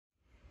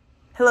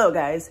Hello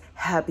guys,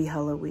 happy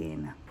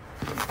Halloween.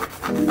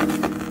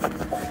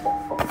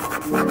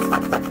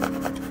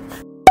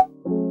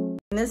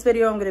 In this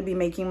video, I'm gonna be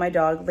making my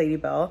dog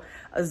Ladybelle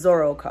a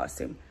Zorro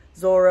costume.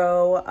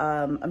 Zorro,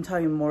 I'm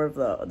talking more of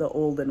the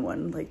olden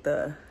one, like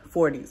the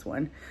 40s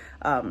one.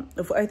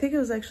 I think it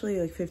was actually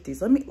like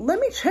 50s. Let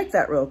me check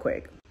that real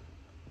quick.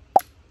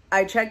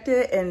 I checked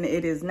it and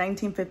it is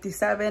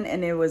 1957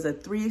 and it was a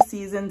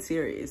 3-season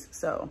series.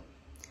 So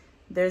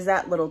there's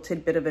that little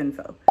tidbit of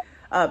info.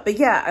 But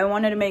yeah, I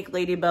wanted to make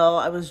Ladybelle.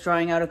 I was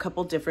drawing out a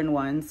couple different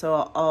ones,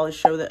 so I'll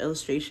show the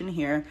illustration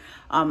here.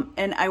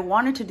 And I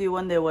wanted to do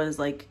one that was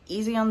like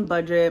easy on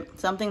budget,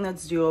 something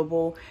that's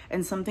doable,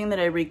 and something that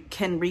I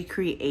can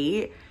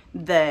recreate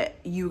that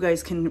you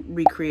guys can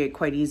recreate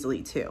quite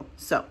easily too.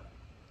 So,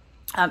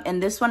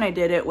 and this one I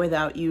did it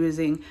without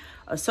using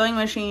a sewing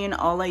machine.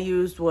 All I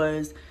used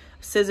was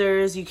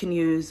scissors. You can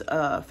use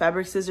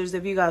fabric scissors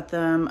if you got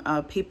them,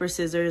 paper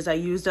scissors. I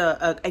used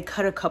I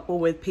cut a couple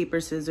with paper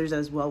scissors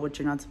as well, which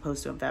you're not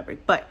supposed to in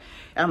fabric, but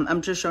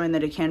I'm just showing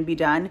that it can be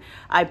done.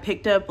 I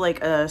picked up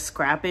like a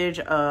scrappage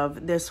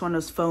of, this one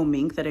was foam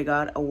ink that I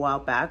got a while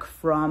back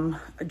from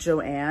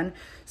Joanne.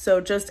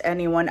 So just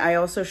anyone. I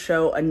also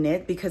show a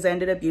knit because I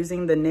ended up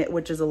using the knit,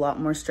 which is a lot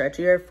more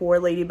stretchier for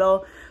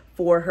Ladybelle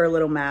for her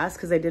little mask,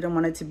 because I didn't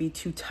want it to be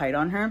too tight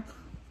on her.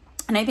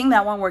 And I think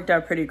that one worked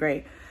out pretty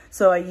great.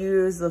 So I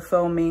used the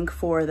foam ink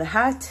for the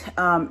hat,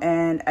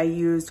 and I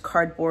used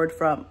cardboard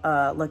from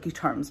Lucky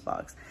Charms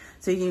box.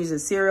 So you can use a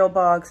cereal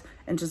box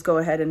and just go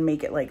ahead and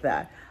make it like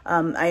that.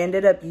 I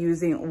ended up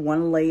using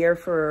one layer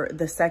for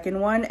the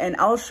second one, and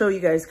I'll show you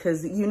guys,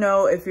 because you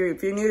know, if you're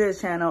new to this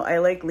channel, I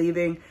like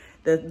leaving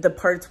the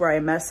parts where I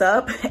mess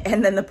up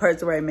and then the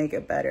parts where I make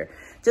it better.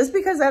 Just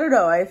because, I don't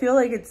know, I feel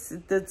like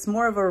it's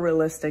more of a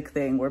realistic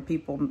thing where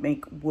people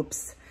make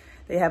whoops.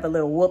 They have a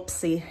little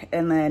whoopsie,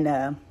 and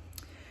then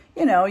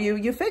you know,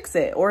 you fix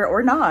it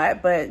or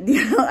not, but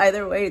you know,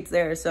 either way it's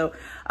there. So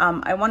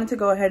I wanted to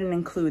go ahead and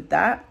include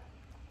that.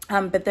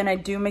 But then I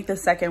do make the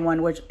second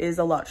one, which is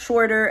a lot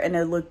shorter and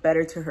it looked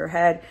better to her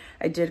head.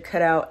 I did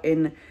cut out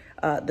in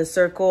the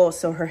circle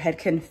so her head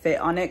can fit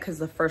on it, because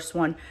the first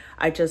one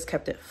I just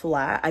kept it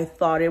flat. I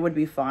thought it would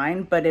be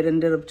fine, but it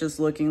ended up just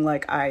looking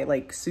like I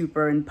like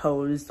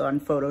superimposed on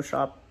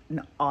Photoshop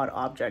an odd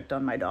object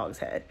on my dog's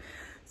head.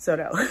 So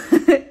no.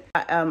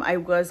 I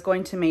was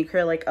going to make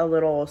her like a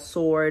little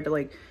sword,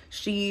 like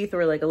sheath,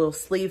 or like a little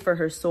sleeve for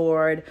her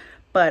sword,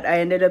 but I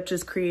ended up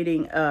just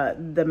creating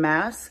the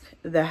mask,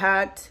 the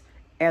hat,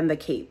 and the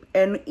cape.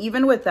 And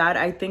even with that,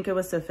 I think it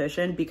was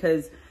sufficient,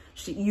 because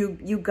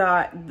you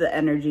got the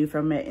energy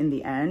from it in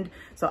the end.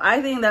 So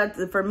I think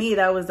that for me,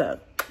 that was a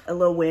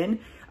little win.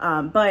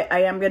 But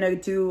I am gonna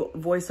do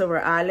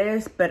voiceover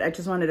Alice, but I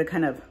just wanted to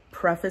kind of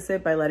preface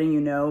it by letting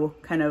you know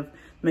kind of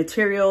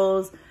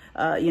materials,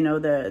 you know,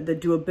 the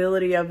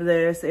doability of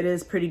this. It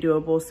is pretty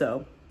doable,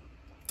 so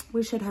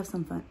we should have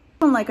some fun.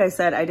 And like I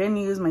said, I didn't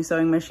use my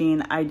sewing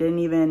machine. I didn't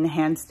even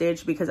hand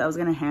stitch, because I was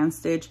gonna hand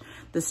stitch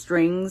the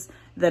strings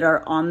that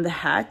are on the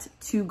hat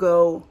to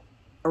go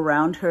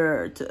around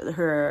her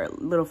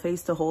little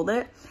face to hold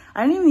it.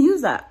 I didn't even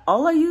use that.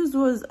 All I used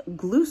was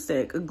glue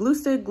stick,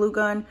 glue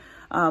gun,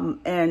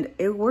 and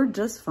it worked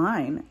just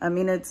fine. I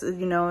mean, it's,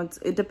 you know,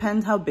 it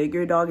depends how big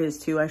your dog is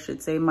too. I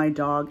should say my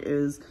dog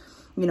is,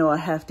 you know, a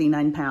hefty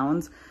 9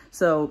 pounds.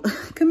 So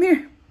come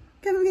here.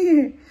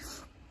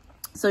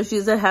 So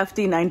she's a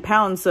hefty 9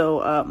 pounds.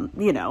 So,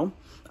 you know,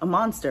 a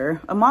monster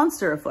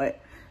afoot.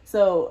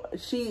 So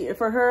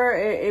for her,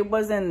 it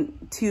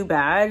wasn't too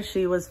bad.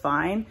 She was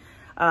fine.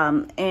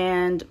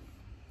 And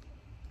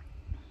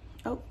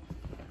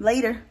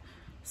later.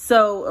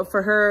 So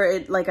for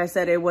her, like I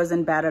said, it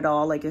wasn't bad at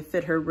all. Like, it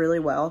fit her really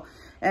well.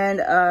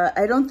 And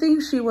I don't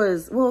think she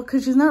was, well,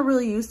 because she's not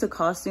really used to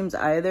costumes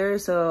either.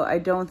 So I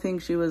don't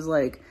think she was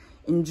like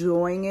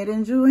enjoying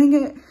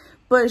it,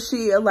 but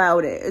she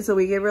allowed it. So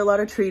we gave her a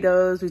lot of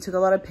Treatos. We took a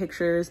lot of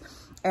pictures.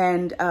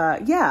 And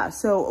yeah,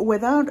 so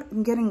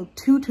without getting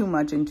too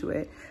much into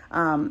it,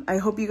 I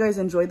hope you guys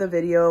enjoyed the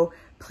video.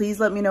 Please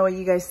let me know what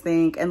you guys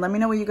think, and let me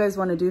know what you guys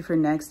want to do for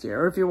next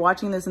year. Or if you're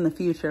watching this in the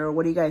future,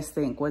 what do you guys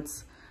think?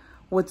 What's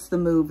the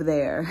move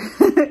there?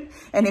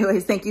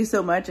 Anyways, thank you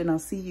so much, and I'll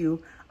see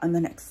you on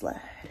the next slide.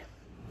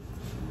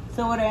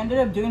 So what I ended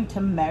up doing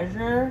to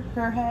measure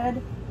her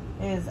head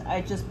is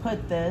I just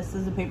put this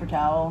as a paper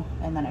towel,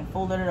 and then I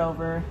folded it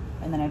over,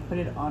 and then I put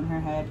it on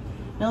her head.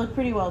 And it looked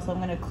pretty well, so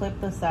I'm gonna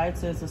clip the side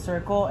so it's a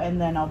circle,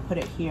 and then I'll put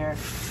it here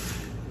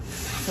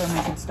so we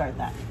can start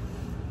that.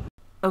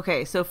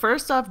 Okay, so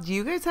first off, do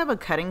you guys have a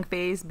cutting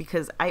phase?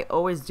 Because I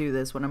always do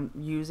this when I'm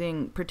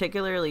using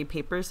particularly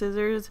paper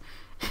scissors.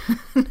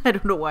 I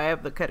don't know why I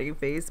have the cutting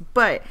phase,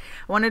 but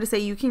I wanted to say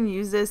you can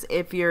use this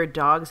if your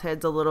dog's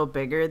head's a little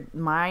bigger.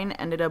 Mine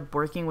ended up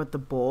working with the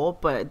bowl,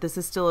 but this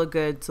is still a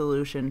good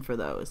solution for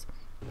those.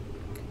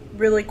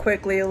 Really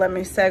quickly, let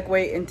me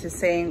segue into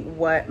saying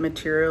what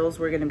materials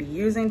we're going to be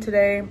using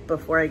today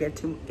before I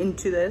get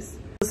into this.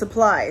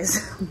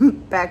 Supplies,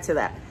 back to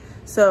that.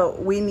 So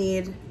we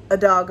need a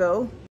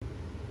doggo.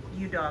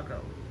 You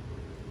doggo.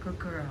 Good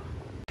girl.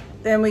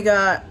 Then we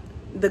got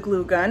the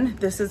glue gun.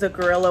 This is a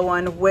Gorilla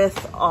one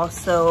with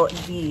also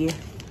the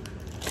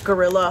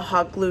Gorilla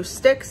hot glue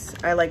sticks.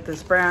 I like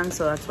this brand,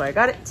 so that's why I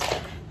got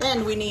it.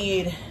 Then we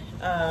need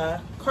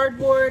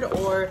cardboard,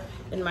 or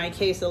in my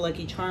case, a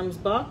Lucky Charms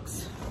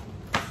box.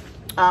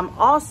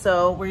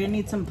 Also, we're gonna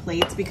need some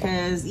plates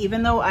because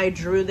even though I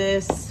drew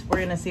this, we're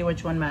gonna see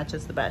which one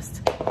matches the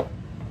best.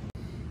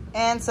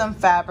 And some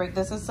fabric.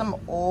 This is some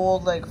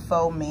old like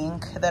faux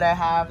mink that I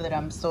have that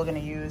I'm still gonna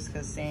use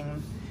because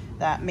seeing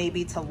that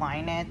maybe to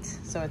line it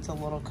so it's a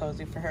little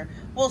cozy for her.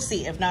 We'll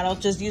see. If not, I'll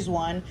just use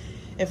one.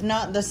 If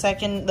not, the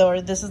second,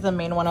 or this is the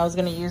main one I was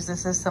gonna use.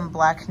 This is some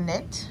black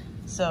knit.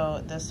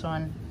 So this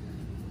one,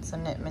 it's a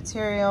knit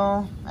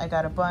material. I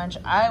got a bunch.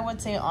 I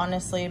would say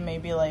honestly,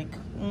 maybe like,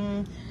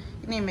 you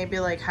need maybe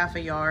like half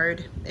a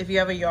yard. If you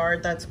have a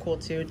yard, that's cool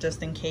too,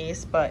 just in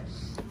case, but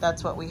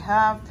that's what we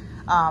have.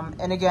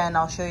 And again,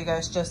 I'll show you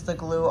guys just the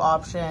glue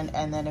option.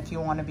 And then if you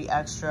want to be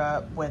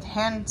extra with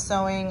hand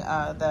sewing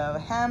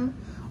the hem,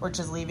 or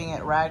just leaving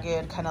it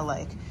ragged, kind of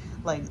like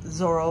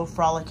Zorro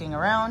frolicking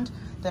around,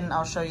 then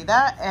I'll show you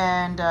that,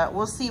 and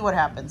we'll see what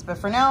happens. But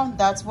for now,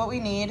 that's what we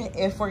need.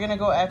 If we're gonna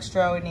go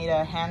extra, we need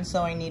a hand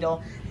sewing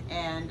needle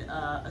and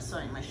a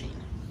sewing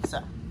machine. So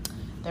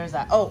there's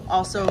that. Oh,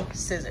 also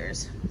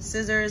scissors,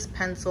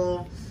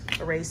 pencil,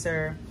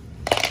 eraser,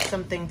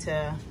 something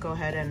to go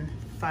ahead and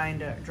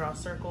find, draw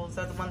circles.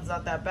 That one's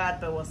not that bad,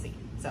 but we'll see.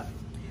 So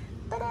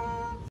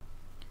ta-da!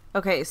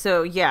 Okay,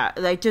 so yeah,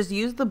 I just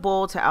used the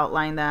bowl to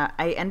outline that.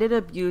 I ended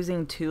up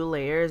using 2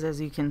 layers,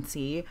 as you can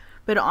see.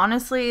 But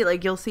honestly,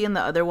 like you'll see in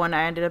the other one,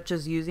 I ended up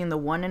just using the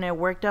one and it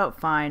worked out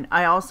fine.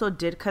 I also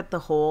did cut the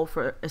hole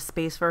for a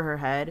space for her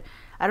head.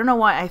 I don't know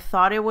why I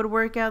thought it would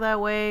work out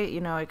that way.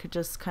 You know, it could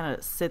just kind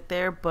of sit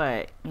there,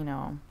 but you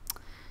know,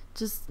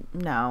 just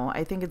no.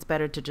 I think it's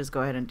better to just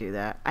go ahead and do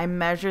that. I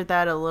measured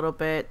that a little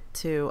bit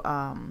to,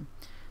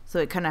 so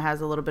it kind of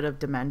has a little bit of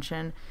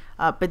dimension.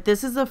 But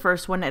this is the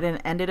first one, and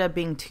it ended up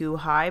being too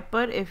high.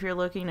 But if you're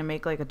looking to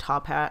make like a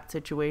top hat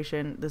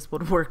situation, this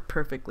would work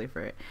perfectly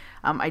for it.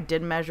 I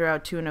did measure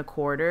out 2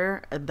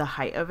 1/4 the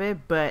height of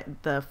it,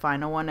 but the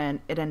final one, and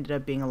it ended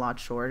up being a lot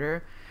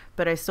shorter.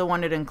 But I still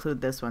wanted to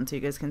include this one so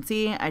you guys can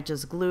see. I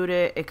just glued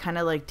it. It kind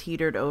of like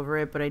teetered over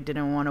it, but I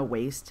didn't want to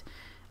waste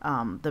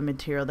the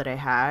material that I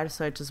had,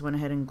 so I just went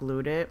ahead and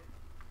glued it.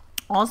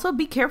 Also,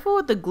 be careful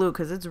with the glue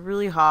because it's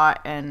really hot,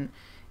 and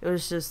it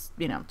was just,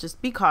 you know,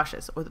 just be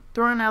cautious. With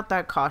throwing out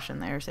that caution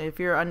there. So if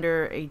you're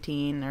under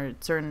 18 or a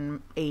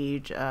certain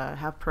age,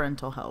 have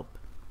parental help.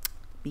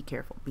 Be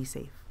careful, be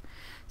safe.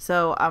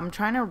 So I'm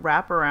trying to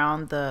wrap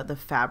around the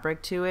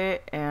fabric to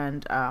it,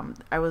 and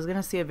I was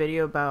gonna see a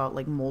video about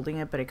like molding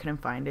it, but I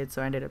couldn't find it,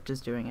 so I ended up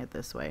just doing it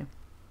this way,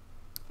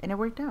 and it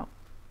worked out.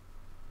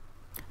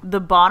 The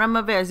bottom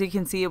of it, as you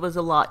can see, it was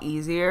a lot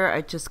easier. I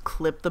just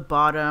clipped the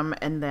bottom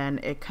and then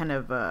it kind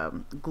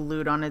of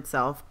glued on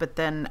itself, but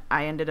then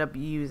I ended up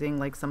using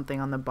like something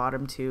on the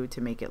bottom too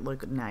to make it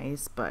look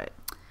nice, but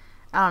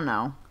I don't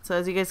know. So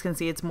as you guys can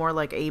see, it's more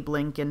like Abe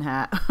Lincoln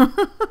hat,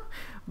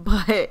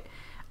 but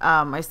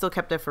I still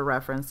kept it for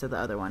reference to the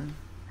other one.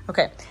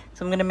 Okay,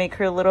 so I'm gonna make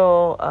her a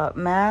little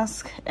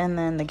mask and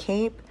then the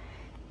cape,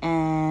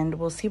 and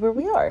we'll see where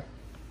we are.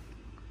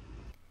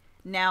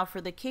 Now for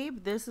the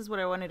cape, this is what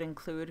I wanted to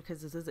include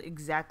because this is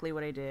exactly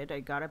what I did. I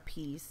got a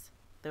piece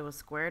that was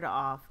squared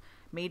off,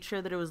 made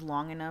sure that it was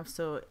long enough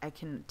so I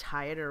can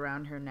tie it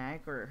around her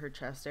neck or her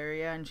chest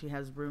area, and she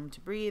has room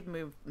to breathe,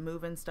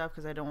 move and stuff,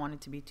 because I don't want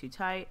it to be too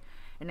tight.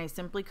 And I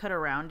simply cut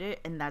around it,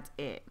 and that's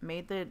it.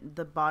 Made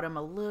the bottom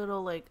a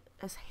little like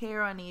a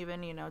hair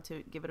uneven, you know,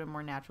 to give it a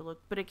more natural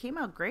look, but it came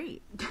out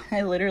great.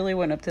 I literally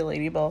went up to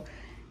Ladybelle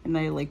and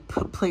I like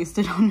placed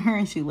it on her,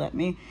 and she let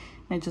me.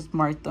 I just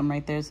marked them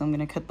right there, so I'm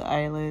gonna cut the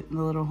eyelet,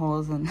 the little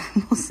holes, and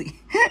we'll see.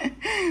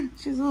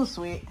 She's a little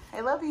sweet.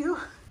 I love you.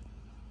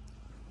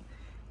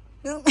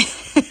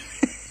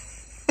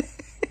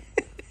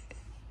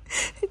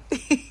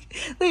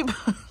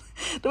 Ladybelle,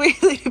 the way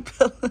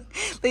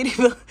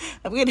Ladybelle,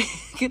 I'm gonna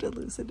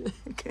loosen it.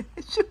 Okay.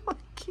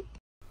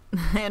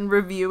 And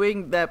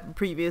reviewing that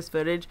previous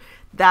footage,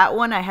 that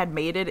one I had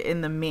made it in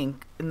the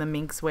mink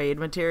suede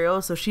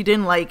material, so she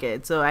didn't like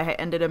it, so I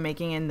ended up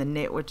making it in the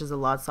knit, which is a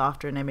lot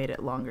softer, and I made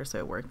it longer, so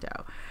it worked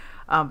out.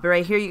 But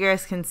right here you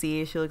guys can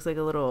see she looks like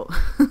a little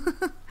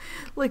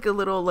like a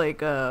little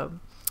like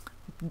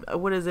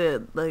what is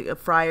it, like a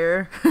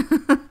fryer.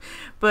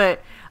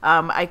 But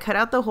I cut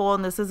out the hole,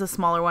 and this is a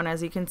smaller one,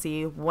 as you can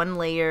see, 1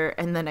 layer,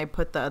 and then I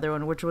put the other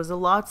one, which was a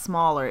lot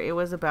smaller. It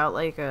was about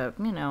like a,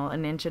 you know,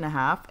 1.5 inches,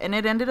 and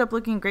it ended up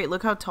looking great.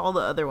 Look how tall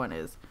the other one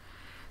is.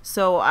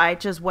 So I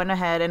just went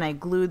ahead and I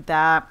glued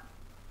that,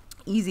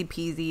 easy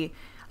peasy.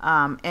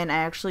 And I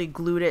actually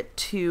glued it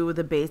to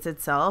the base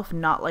itself,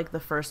 not like the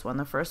first one.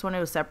 The first one, it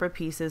was separate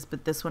pieces,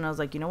 but this one I was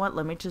like, you know what,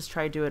 let me just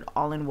try to do it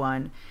all in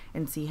one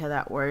and see how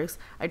that works.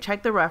 I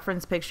checked the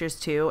reference pictures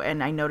too,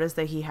 and I noticed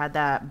that he had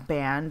that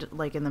band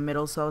like in the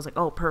middle, so I was like,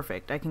 oh,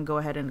 perfect. I can go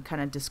ahead and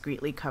kind of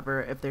discreetly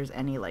cover if there's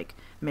any like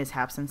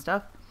mishaps and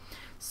stuff.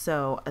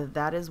 So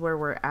that is where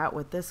we're at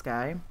with this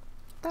guy.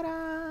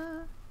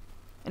 Ta-da!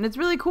 And it's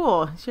really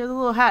cool. She has a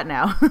little hat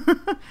now.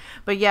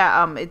 But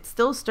yeah, it's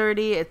still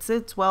sturdy. It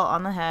sits well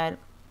on the head.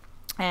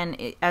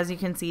 And as you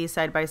can see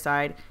side by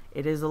side,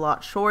 it is a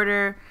lot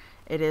shorter.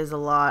 It is a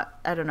lot,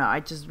 I don't know,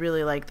 I just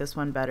really like this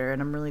one better,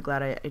 and I'm really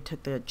glad I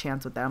took the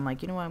chance with that. I'm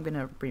like, you know what, I'm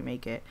gonna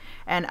remake it.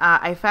 And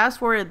I fast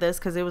forwarded this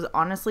because it was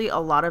honestly a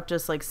lot of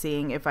just like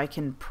seeing if I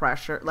can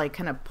pressure, like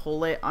kind of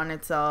pull it on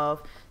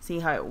itself, see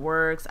how it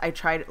works. I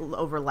tried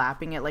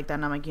overlapping it like that,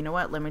 and I'm like, you know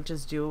what, let me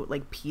just do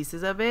like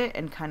pieces of it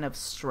and kind of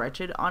stretch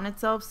it on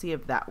itself, see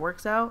if that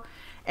works out.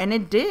 And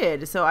it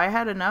did. So I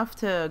had enough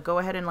to go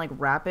ahead and like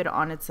wrap it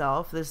on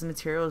itself. This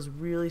material is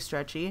really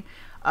stretchy.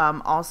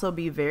 Also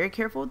be very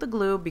careful with the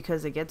glue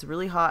because it gets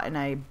really hot, and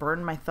I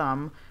burned my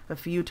thumb a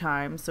few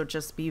times. So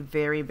just be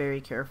very,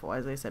 very careful,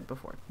 as I said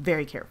before,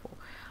 very careful.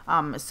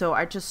 So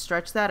I just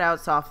stretched that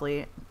out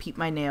softly, peep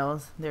my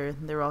nails.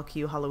 They're all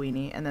cute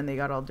Halloweeny, and then they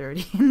got all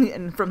dirty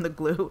and from the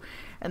glue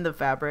and the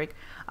fabric.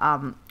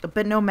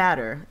 But no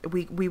matter,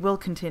 we will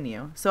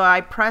continue. So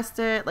I pressed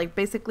it, like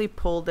basically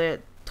pulled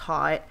it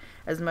taut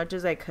as much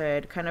as I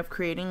could, kind of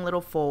creating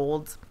little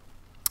folds.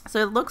 So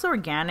it looks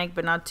organic,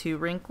 but not too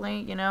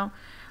wrinkly, you know?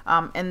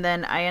 And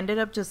then I ended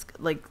up just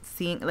like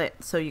seeing, like,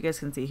 so you guys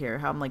can see here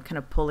how I'm like kind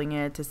of pulling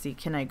it to see,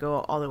 can I go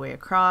all the way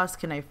across?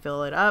 Can I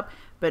fill it up?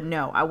 But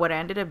no, what I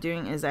ended up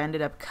doing is I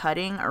ended up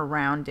cutting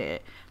around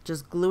it,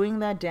 just gluing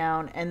that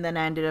down. And then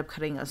I ended up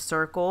cutting a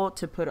circle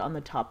to put on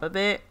the top of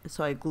it.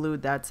 So I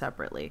glued that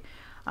separately.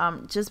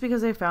 Just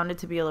because I found it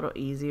to be a little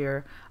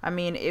easier. I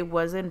mean, it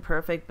wasn't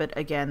perfect, but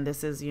again,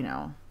 this is, you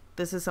know,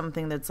 this is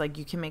something that's like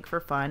you can make for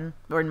fun,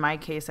 or in my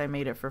case I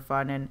made it for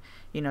fun and,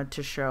 you know,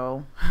 to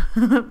show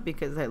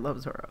because I love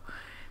Zorro.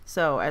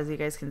 So as you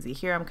guys can see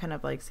here, I'm kind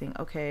of like saying,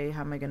 okay,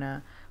 how am I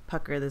gonna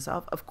pucker this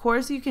off? Of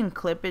course you can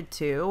clip it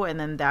too, and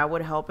then that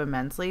would help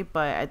immensely,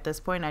 but at this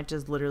point I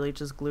just literally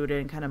just glued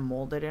it and kind of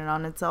molded it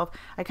on itself.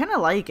 I kind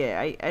of like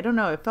it. I don't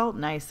know, it felt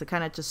nice to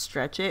kind of just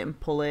stretch it and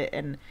pull it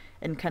and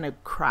kind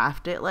of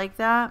craft it like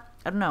that.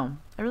 I don't know,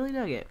 I really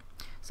dug it.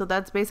 So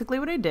that's basically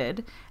what I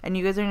did, and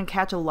you guys are gonna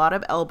catch a lot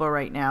of elbow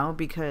right now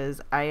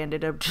because I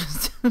ended up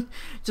just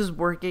just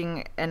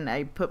working, and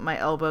I put my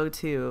elbow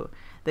to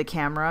the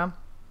camera.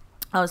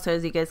 Oh, so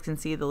as you guys can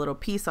see, the little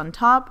piece on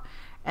top,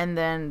 and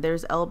then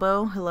there's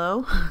elbow,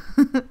 hello.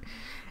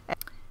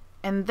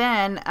 And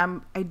then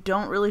I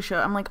don't really show,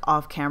 I'm like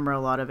off camera a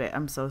lot of it,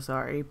 I'm so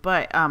sorry,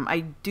 but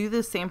I do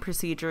the same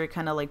procedure,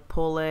 kind of like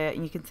pull it,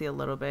 and you can see a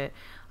little bit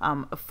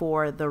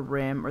for the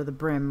rim or the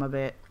brim of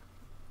it.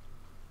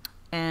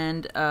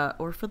 And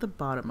or for the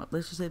bottom of,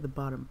 let's just say the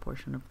bottom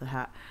portion of the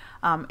hat.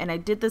 And I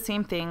did the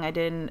same thing. I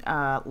didn't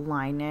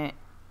line it.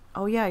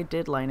 Oh yeah, I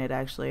did line it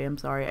actually. I'm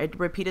sorry. I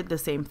repeated the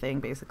same thing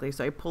basically.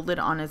 So I pulled it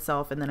on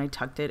itself and then I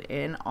tucked it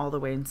in all the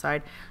way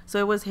inside. So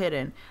it was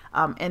hidden.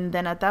 And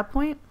then at that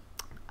point,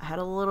 I had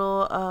a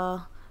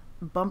little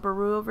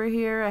bumperoo over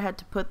here. I had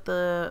to put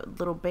the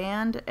little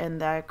band,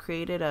 and that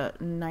created a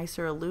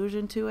nicer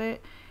illusion to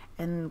it.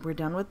 And we're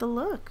done with the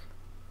look.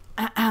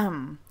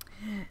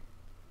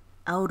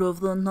 Out of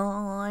the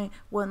night,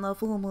 when the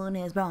full moon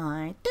is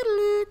bright,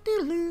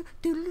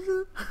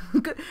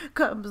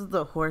 comes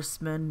the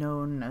horseman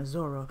known as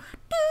Zorro.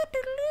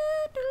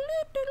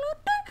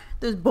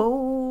 This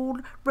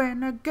bold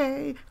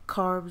renegade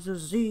carves a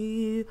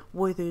Z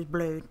with his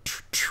blade.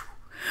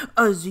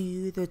 A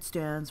Z that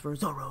stands for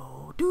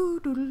Zorro.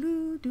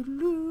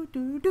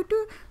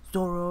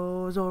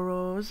 Zorro,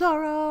 Zorro,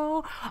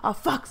 Zorro, a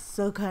fox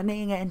so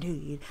cunning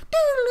indeed.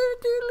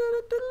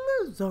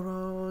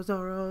 Zorro,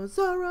 Zorro,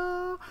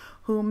 Zorro,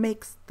 who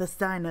makes the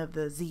sign of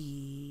the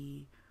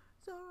Z.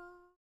 Zorro.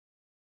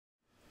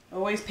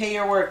 Always pay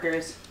your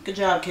workers. Good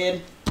job,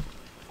 kid.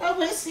 I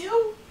miss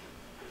you.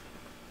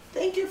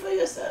 Thank you for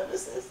your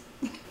services.